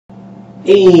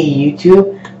Hey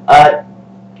YouTube,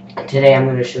 today I'm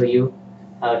going to show you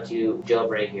how to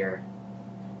jailbreak your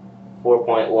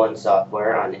 4.1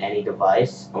 software on any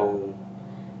device on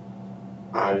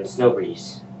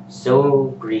sn0wbreeze.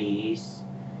 sn0wbreeze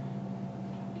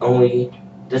only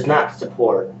does not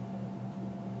support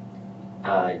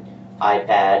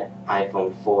iPad,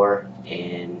 iPhone 4,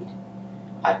 and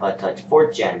iPod Touch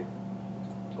 4th Gen,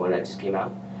 the one that just came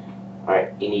out.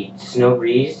 Alright, you need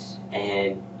sn0wbreeze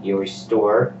and your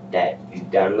restore that you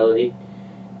downloaded.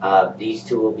 These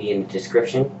two will be in the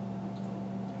description.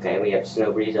 Okay, we have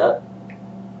sn0wbreeze up.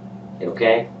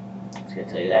 Okay, it's gonna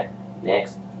tell you that.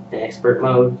 Next, the expert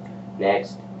mode.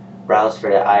 Next, browse for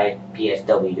the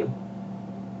ipsw.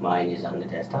 Mine is on the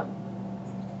desktop.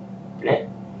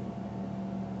 Next,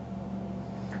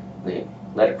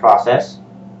 let it process.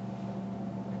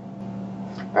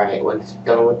 Alright, when it's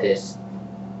done with this,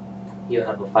 you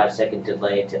have a 5-second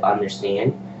delay to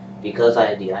understand. Because I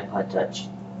have the iPod Touch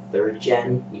 3rd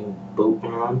Gen, you boot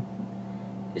ROM,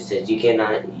 it says you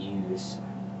cannot use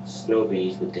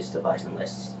sn0wbreeze with this device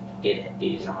unless it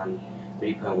is on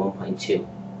 3.1.2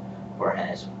 or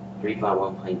has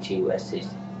 3.1.2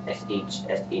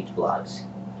 SH blocks.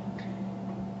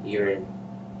 You're in,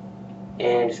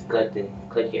 and just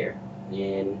click here,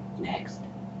 and next,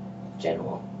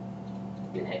 general,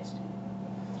 next.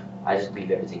 I just leave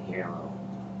everything here alone.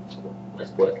 Let's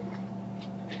put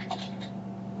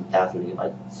 1,000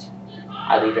 megabytes.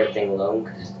 I leave everything alone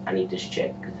because I need this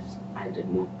check because I had to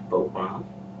move both ROM.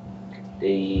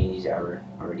 These are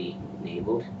already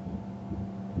enabled.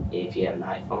 If you have an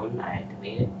iPhone, I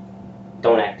activate it.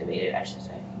 Don't activate it, I should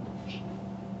say.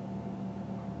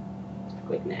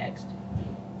 Click next.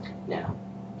 Now,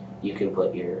 you can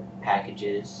put your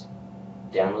packages,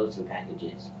 download some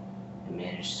packages, and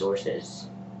manage sources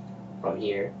from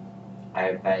here. I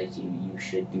advise you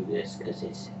should do this because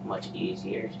it's much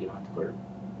easier, so you don't have to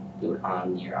do it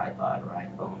on your iPod or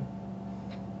iPhone.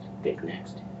 Pick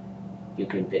next. You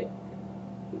can pick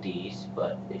these,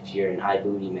 but if you're in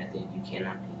iBooty method, you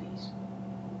cannot do these.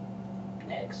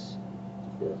 Next,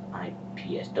 the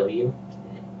ipsw.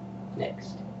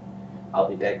 Next. I'll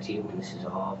be back to you when this is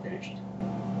all finished.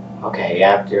 Okay,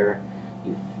 after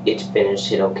it's finished,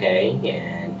 hit OK,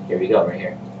 and here we go, right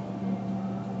here.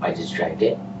 I just dragged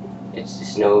it. It's the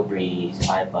sn0wbreeze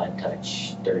iPod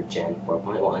Touch 3rd Gen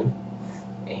 4.1,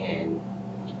 and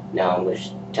now I'm going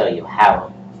to tell you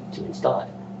how to install it.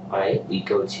 Alright, we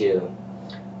go to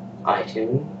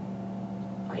iTunes,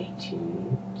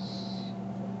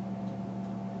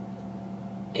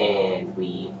 and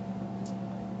we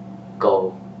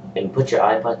go and put your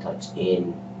iPod Touch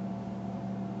in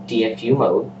DFU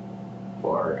mode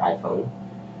for iPhone,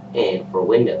 and for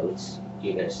Windows,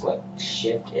 you're going to select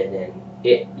Shift and then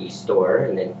hit Restore,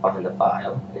 and then find the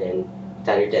file, and then it's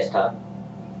on your desktop.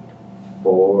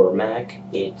 For Mac,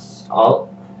 it's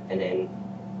Alt, and then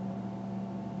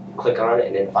click on it,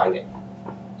 and then find it.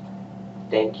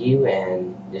 Thank you,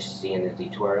 and this is the end of the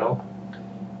tutorial.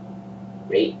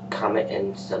 Rate, comment,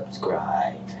 and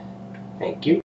subscribe. Thank you.